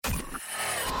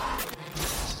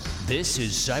This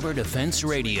is Cyber Defense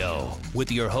Radio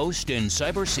with your host and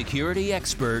cybersecurity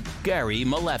expert, Gary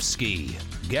Malevsky.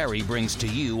 Gary brings to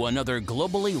you another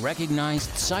globally recognized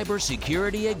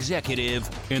cybersecurity executive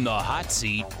in the hot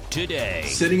seat today.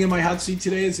 Sitting in my hot seat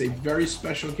today is a very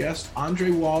special guest.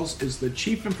 Andre Walls is the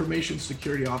Chief Information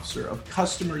Security Officer of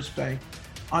Customers Bank.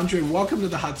 Andre, welcome to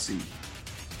the hot seat.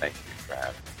 Thank you for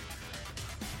having me.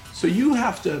 So you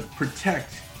have to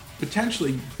protect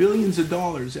potentially billions of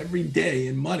dollars every day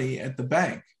in money at the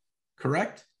bank,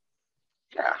 correct?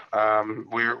 Yeah,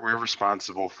 we're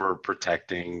responsible for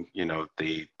protecting,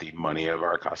 the money of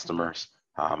our customers,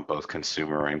 both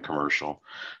consumer and commercial.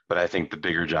 But I think the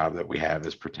bigger job that we have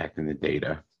is protecting the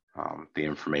data, the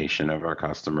information of our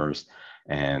customers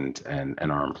and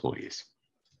our employees.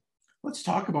 Let's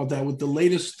talk about that. With the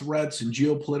latest threats and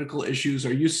geopolitical issues,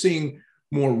 are you seeing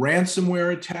more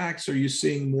ransomware attacks? Are you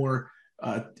seeing more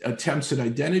attempts at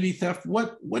identity theft?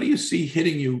 What do you see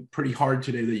hitting you pretty hard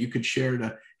today that you could share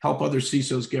to help other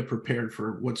CISOs get prepared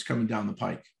for what's coming down the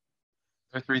pike?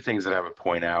 There are three things that I would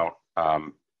point out.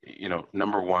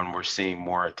 Number one, we're seeing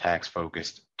more attacks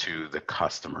focused to the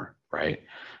customer, right?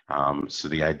 So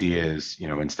the idea is,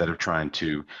 instead of trying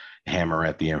to hammer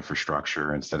at the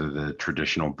infrastructure, instead of the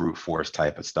traditional brute force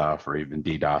type of stuff or even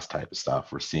DDoS type of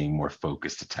stuff, we're seeing more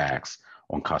focused attacks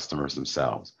on customers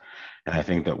themselves. And I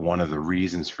think that one of the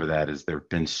reasons for that is there have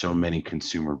been so many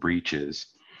consumer breaches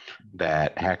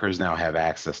that hackers now have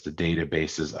access to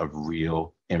databases of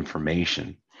real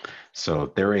information.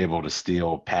 So they're able to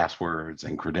steal passwords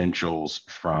and credentials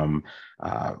from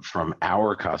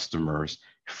our customers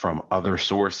from other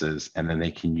sources, and then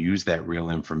they can use that real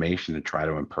information to try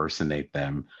to impersonate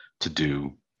them to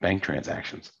do bank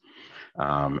transactions.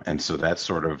 And so that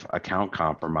sort of account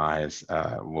compromise,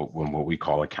 what we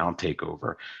call account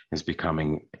takeover, is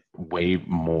becoming way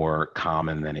more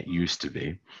common than it used to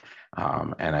be.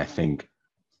 And I think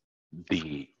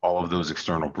all of those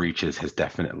external breaches has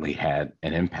definitely had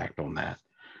an impact on that.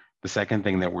 The second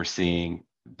thing that we're seeing,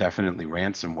 definitely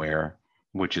ransomware,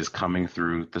 which is coming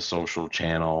through the social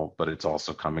channel, but it's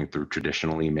also coming through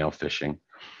traditional email phishing.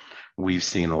 We've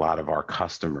seen a lot of our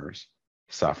customers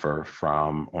suffer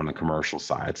from, on the commercial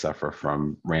side, suffer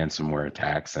from ransomware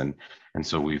attacks. And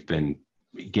so we've been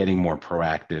getting more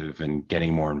proactive and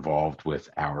getting more involved with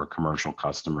our commercial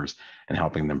customers and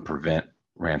helping them prevent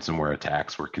ransomware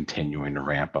attacks. We're continuing to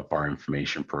ramp up our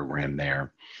information program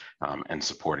there and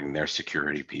supporting their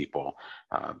security people.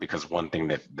 Because one thing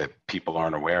that people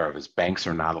aren't aware of is banks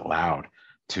are not allowed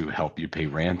to help you pay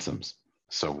ransoms.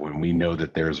 So when we know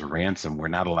that there's a ransom, we're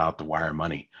not allowed to wire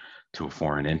money to a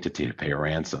foreign entity to pay a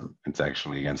ransom. It's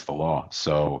actually against the law.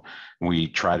 So we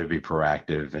try to be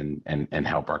proactive and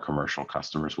help our commercial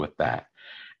customers with that.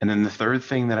 And then the third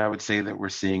thing that I would say that we're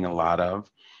seeing a lot of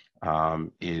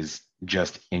is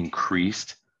just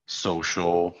increased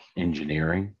social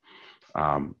engineering.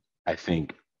 I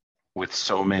think with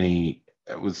so much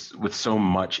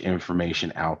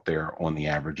information out there on the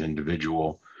average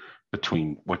individual,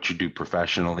 between what you do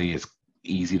professionally is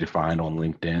easy to find on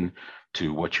LinkedIn,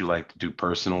 to what you like to do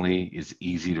personally is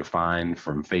easy to find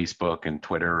from Facebook and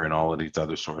Twitter and all of these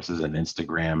other sources, and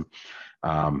Instagram.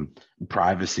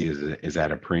 Privacy is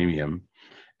at a premium.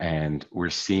 And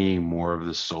we're seeing more of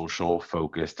the social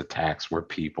focused attacks where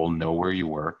people know where you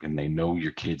work and they know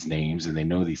your kids' names and they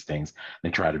know these things. They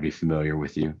try to be familiar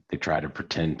with you. They try to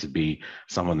pretend to be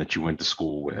someone that you went to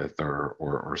school with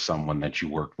or someone that you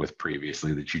worked with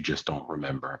previously that you just don't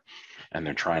remember. And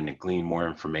they're trying to glean more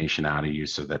information out of you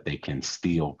so that they can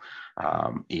steal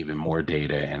even more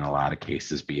data, and in a lot of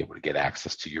cases be able to get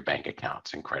access to your bank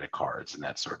accounts and credit cards and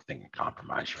that sort of thing and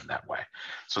compromise you in that way.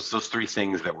 So it's those three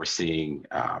things that we're seeing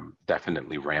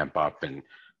definitely ramp up, and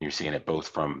you're seeing it both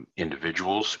from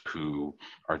individuals who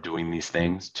are doing these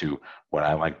things to what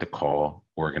I like to call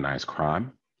organized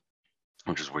crime,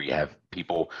 which is where you have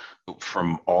people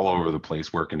from all over the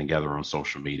place working together on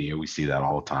social media. We see that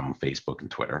all the time on Facebook and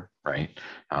Twitter, right?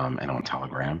 And on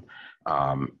Telegram.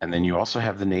 And then you also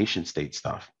have the nation state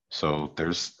stuff. So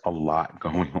there's a lot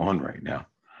going on right now.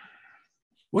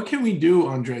 What can we do,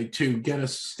 Andre, to get a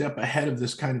step ahead of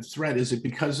this kind of threat? Is it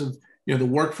because of the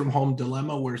work from home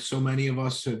dilemma, where so many of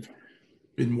us have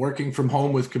been working from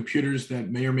home with computers that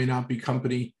may or may not be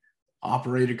company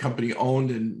operated, company owned,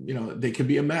 and they could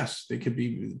be a mess. They could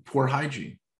be poor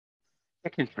hygiene.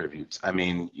 It contributes. I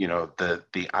mean,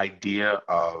 the idea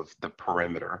of the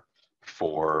perimeter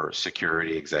for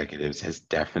security executives has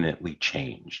definitely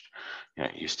changed.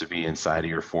 It used to be inside of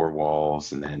your four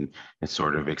walls, and then it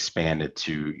sort of expanded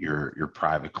to your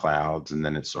private clouds, and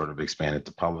then it sort of expanded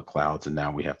to public clouds, and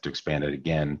now we have to expand it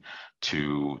again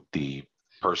to the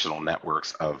personal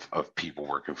networks of people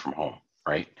working from home,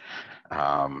 right?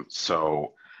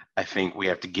 So I think we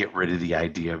have to get rid of the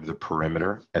idea of the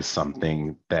perimeter as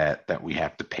something that we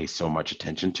have to pay so much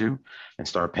attention to, and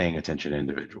start paying attention to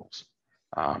individuals.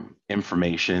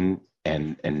 Information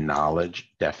and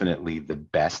knowledge, definitely the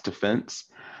best defense.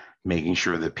 Making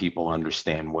sure that people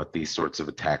understand what these sorts of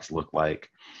attacks look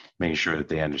like, making sure that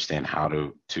they understand how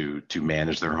to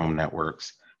manage their home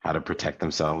networks, how to protect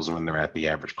themselves when they're at the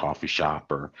average coffee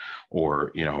shop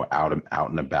or out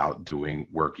and about doing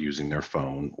work using their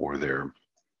phone or their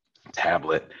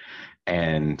tablet,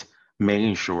 and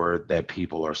making sure that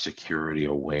people are security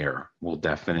aware will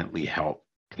definitely help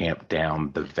tamp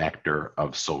down the vector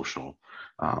of social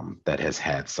that has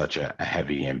had such a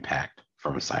heavy impact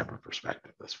from a cyber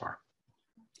perspective thus far.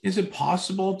 Is it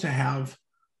possible to have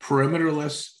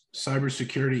perimeterless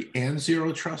cybersecurity and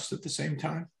zero trust at the same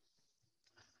time?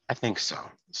 I think so.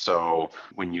 So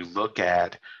when you look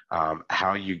at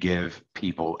how you give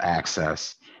people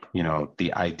access,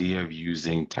 the idea of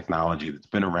using technology that's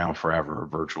been around forever,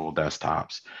 virtual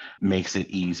desktops, makes it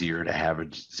easier to have a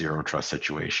zero trust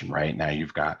situation, right? Now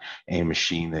you've got a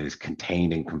machine that is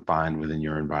contained and confined within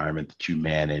your environment that you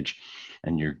manage,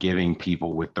 and you're giving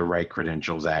people with the right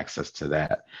credentials access to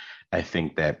that. I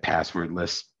think that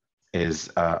passwordless is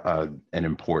an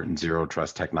important zero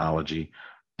trust technology,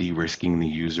 de-risking the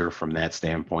user from that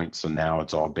standpoint. So now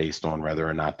it's all based on whether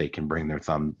or not they can bring their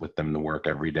thumb with them to work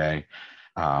every day.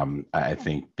 I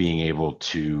think being able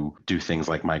to do things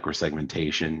like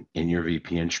microsegmentation in your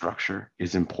VPN structure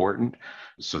is important,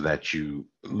 so that you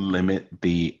limit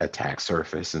the attack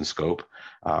surface and scope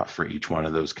for each one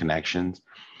of those connections.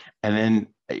 And then,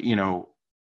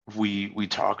 we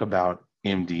talk about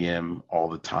MDM all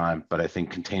the time, but I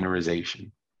think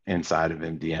containerization inside of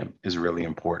MDM is really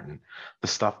important. The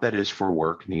stuff that is for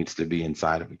work needs to be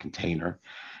inside of a container.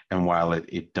 And while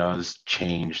it does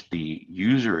change the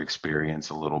user experience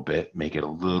a little bit, make it a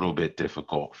little bit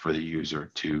difficult for the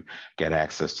user to get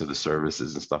access to the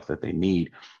services and stuff that they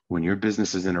need, when your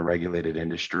business is in a regulated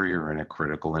industry or in a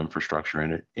critical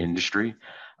infrastructure industry,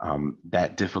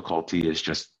 that difficulty is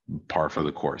just par for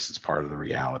the course. It's part of the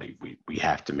reality. We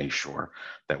have to make sure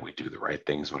that we do the right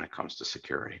things when it comes to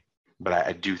security. But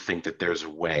I do think that there's a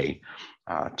way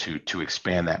to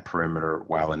expand that perimeter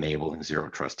while enabling zero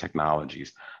trust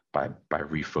technologies by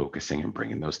refocusing and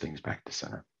bringing those things back to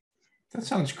center. That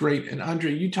sounds great. And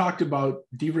Andre, you talked about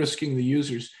de-risking the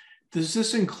users. Does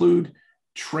this include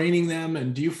training them?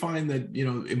 And do you find that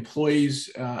employees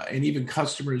and even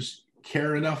customers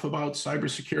care enough about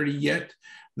cybersecurity yet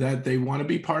that they want to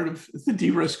be part of the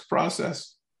de-risk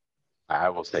process? I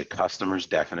will say customers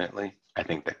definitely. I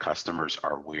think that customers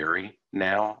are weary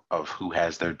now of who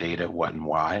has their data, what and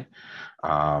why.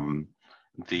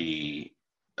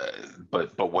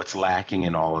 But what's lacking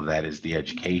in all of that is the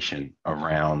education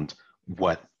around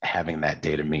what having that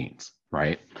data means,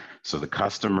 right? So the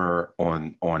customer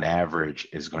on average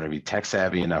is going to be tech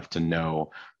savvy enough to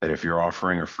know that if you're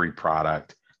offering a free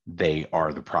product, they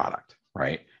are the product,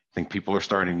 right? I think people are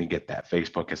starting to get that.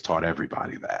 Facebook has taught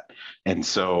everybody that. And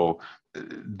so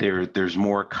there's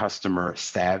more customer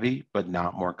savvy, but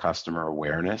not more customer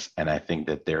awareness. And I think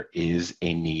that there is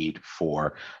a need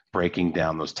for breaking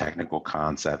down those technical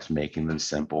concepts, making them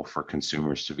simple for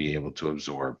consumers to be able to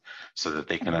absorb, so that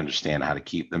they can understand how to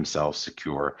keep themselves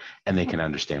secure and they can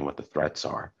understand what the threats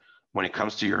are. When it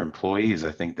comes to your employees,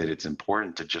 I think that it's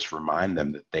important to just remind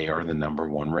them that they are the number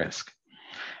one risk,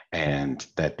 and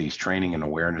that these training and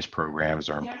awareness programs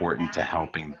are important to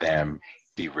helping them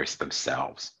de-risk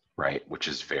themselves, right? Which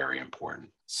is very important.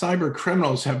 Cyber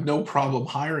criminals have no problem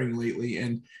hiring lately,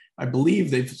 and I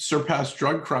believe they've surpassed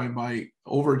drug crime by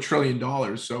over $1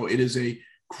 trillion. So it is a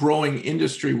growing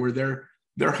industry where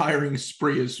their hiring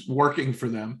spree is working for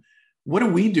them. What do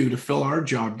we do to fill our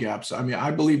job gaps? I mean,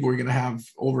 I believe we're going to have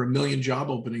over 1 million job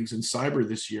openings in cyber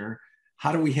this year.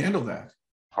 How do we handle that?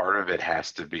 Part of it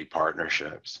has to be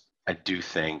partnerships. I do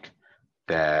think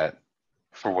that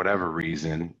for whatever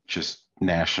reason, just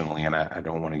nationally, and I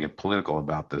don't want to get political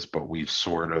about this, but we've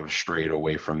sort of strayed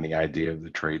away from the idea of the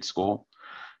trade school,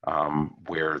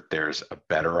 where there's a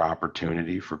better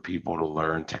opportunity for people to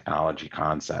learn technology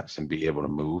concepts and be able to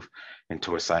move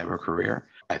into a cyber career.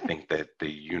 I think that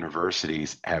the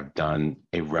universities have done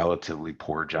a relatively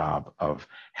poor job of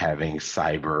having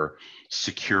cyber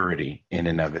security in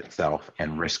and of itself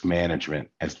and risk management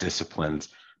as disciplines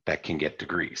that can get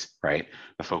degrees, right?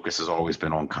 The focus has always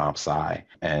been on comp sci,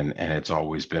 and it's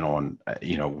always been on,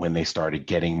 when they started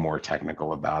getting more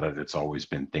technical about it, it's always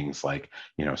been things like,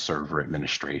 server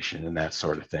administration and that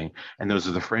sort of thing. And those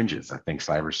are the fringes. I think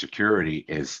cybersecurity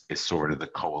is sort of the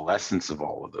coalescence of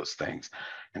all of those things.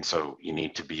 And so you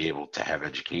need to be able to have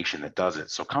education that does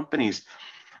it. So companies,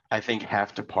 I think,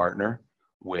 have to partner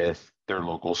with their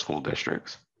local school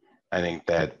districts. I think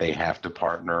that they have to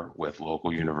partner with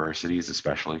local universities,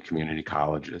 especially community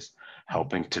colleges,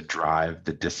 helping to drive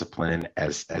the discipline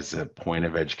as a point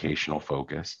of educational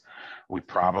focus. We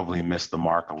probably missed the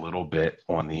mark a little bit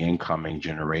on the incoming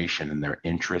generation and their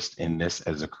interest in this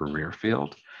as a career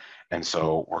field. And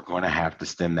so we're going to have to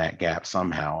stem that gap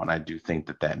somehow. And I do think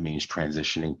that that means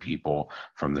transitioning people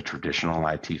from the traditional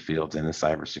IT fields into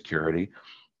cybersecurity.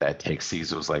 That takes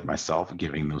CISOs like myself,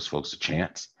 giving those folks a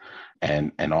chance,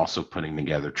 and also putting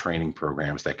together training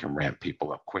programs that can ramp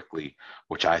people up quickly,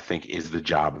 which I think is the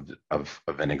job of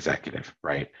an executive,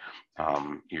 right?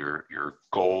 Your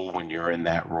goal when you're in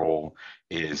that role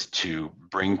is to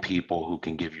bring people who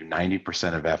can give you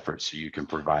 90% of effort so you can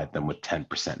provide them with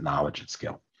 10% knowledge and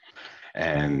skill.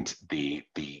 And the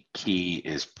key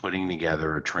is putting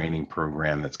together a training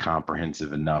program that's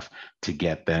comprehensive enough to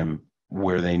get them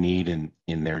where they need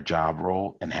in their job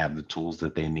role and have the tools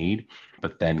that they need,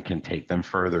 but then can take them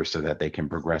further so that they can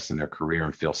progress in their career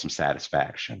and feel some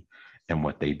satisfaction in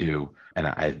what they do. And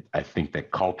I think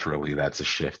that culturally, that's a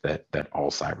shift that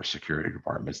all cybersecurity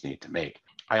departments need to make.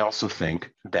 I also think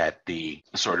that the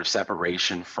sort of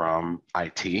separation from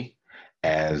IT,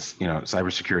 as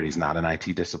cybersecurity is not an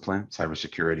IT discipline.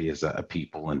 Cybersecurity is a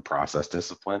people and process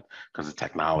discipline because the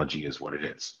technology is what it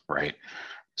is, right?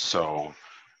 So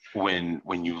when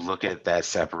you look at that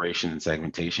separation and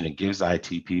segmentation, it gives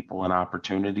IT people an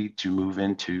opportunity to move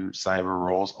into cyber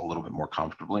roles a little bit more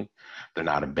comfortably. They're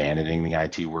not abandoning the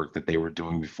IT work that they were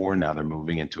doing before. Now they're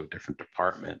moving into a different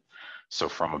department. So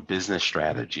from a business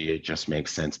strategy, it just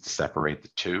makes sense to separate the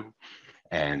two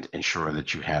and ensure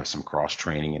that you have some cross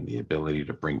training and the ability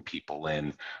to bring people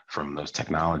in from those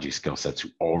technology skill sets who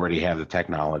already have the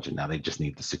technology. Now they just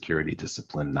need the security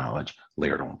discipline knowledge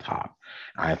layered on top.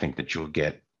 I think that you'll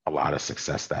get a lot of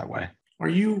success that way. Are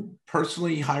you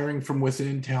personally hiring from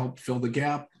within to help fill the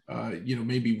gap?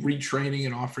 Maybe retraining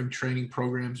and offering training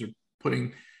programs, or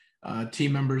putting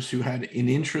team members who had an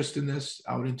interest in this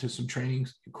out into some training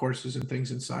courses and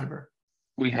things in cyber?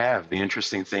 We have. The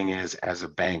interesting thing is, as a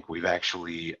bank, we've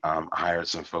actually hired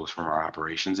some folks from our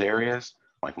operations areas,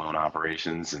 like loan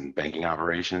operations and banking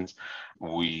operations.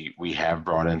 We have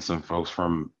brought in some folks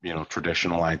from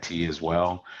traditional IT as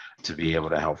well to be able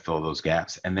to help fill those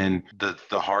gaps. And then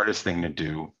the hardest thing to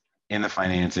do in the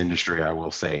finance industry, I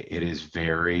will say, it is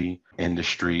very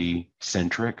industry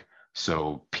centric.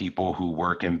 So people who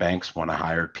work in banks want to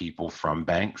hire people from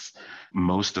banks.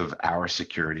 Most of our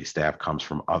security staff comes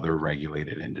from other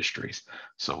regulated industries.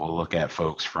 So we'll look at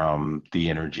folks from the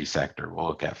energy sector. We'll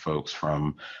look at folks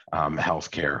from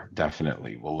healthcare,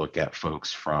 definitely. We'll look at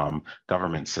folks from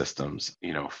government systems,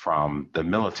 from the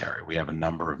military. We have a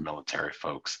number of military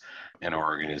folks in our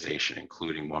organization,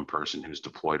 including one person who's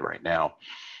deployed right now.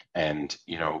 And,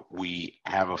 we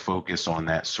have a focus on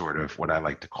that sort of what I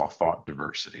like to call thought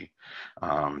diversity,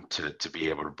 to be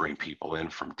able to bring people in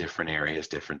from different areas,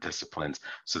 different disciplines,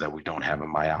 so that we don't have a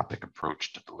myopic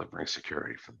approach to delivering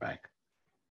security for the bank.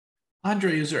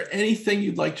 Andre, is there anything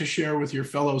you'd like to share with your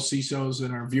fellow CISOs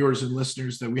and our viewers and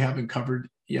listeners that we haven't covered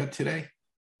yet today?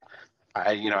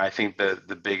 I think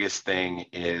the biggest thing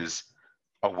is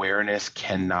awareness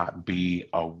cannot be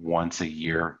a once a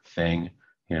year thing.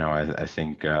 I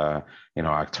think,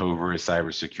 October is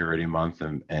cybersecurity month,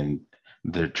 and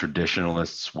the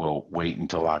traditionalists will wait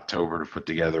until October to put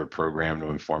together a program to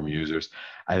inform users.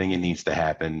 I think it needs to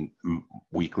happen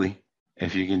weekly.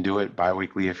 If you can do it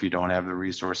biweekly, if you don't have the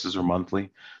resources, or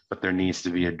monthly, but there needs to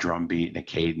be a drumbeat and a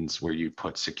cadence where you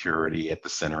put security at the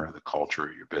center of the culture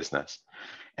of your business.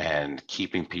 And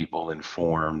keeping people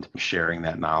informed, sharing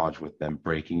that knowledge with them,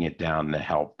 breaking it down to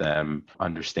help them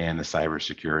understand the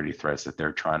cybersecurity threats that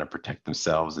they're trying to protect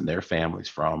themselves and their families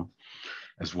from,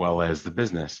 as well as the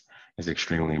business, is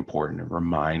extremely important. And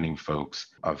reminding folks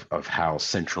of how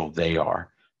central they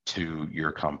are to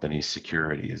your company's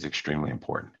security is extremely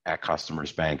important. At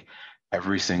Customers Bank,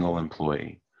 every single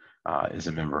employee is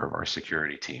a member of our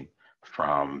security team,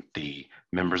 from the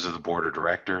members of the board of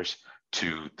directors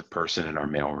to the person in our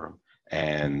mailroom.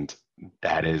 And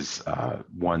that is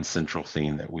one central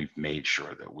theme that we've made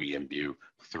sure that we imbue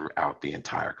throughout the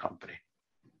entire company.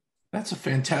 That's a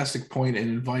fantastic point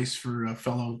and advice for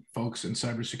fellow folks in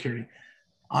cybersecurity.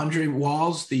 Andre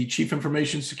Walls, the Chief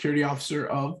Information Security Officer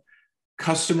of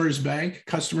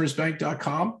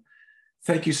customersbank.com.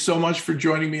 Thank you so much for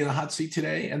joining me in the hot seat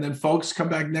today. And then, folks, come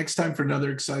back next time for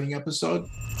another exciting episode.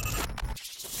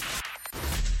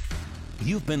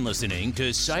 You've been listening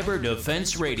to Cyber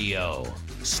Defense Radio.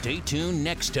 Stay tuned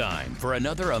next time for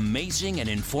another amazing and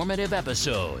informative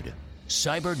episode.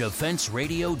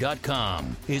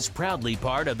 CyberDefenseRadio.com is proudly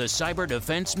part of the Cyber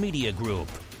Defense Media Group,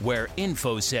 where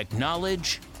InfoSec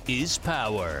knowledge is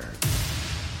power.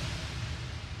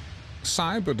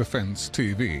 Cyber Defense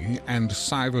TV and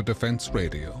Cyber Defense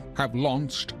Radio have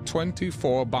launched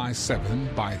 24/7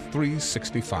 by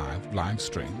 365 live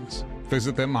streams.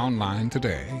 Visit them online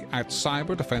today at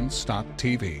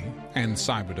cyberdefense.tv and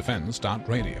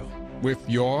cyberdefense.radio with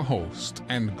your host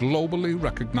and globally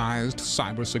recognized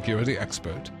cybersecurity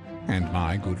expert and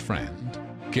my good friend,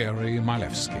 Gary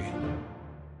Milewski.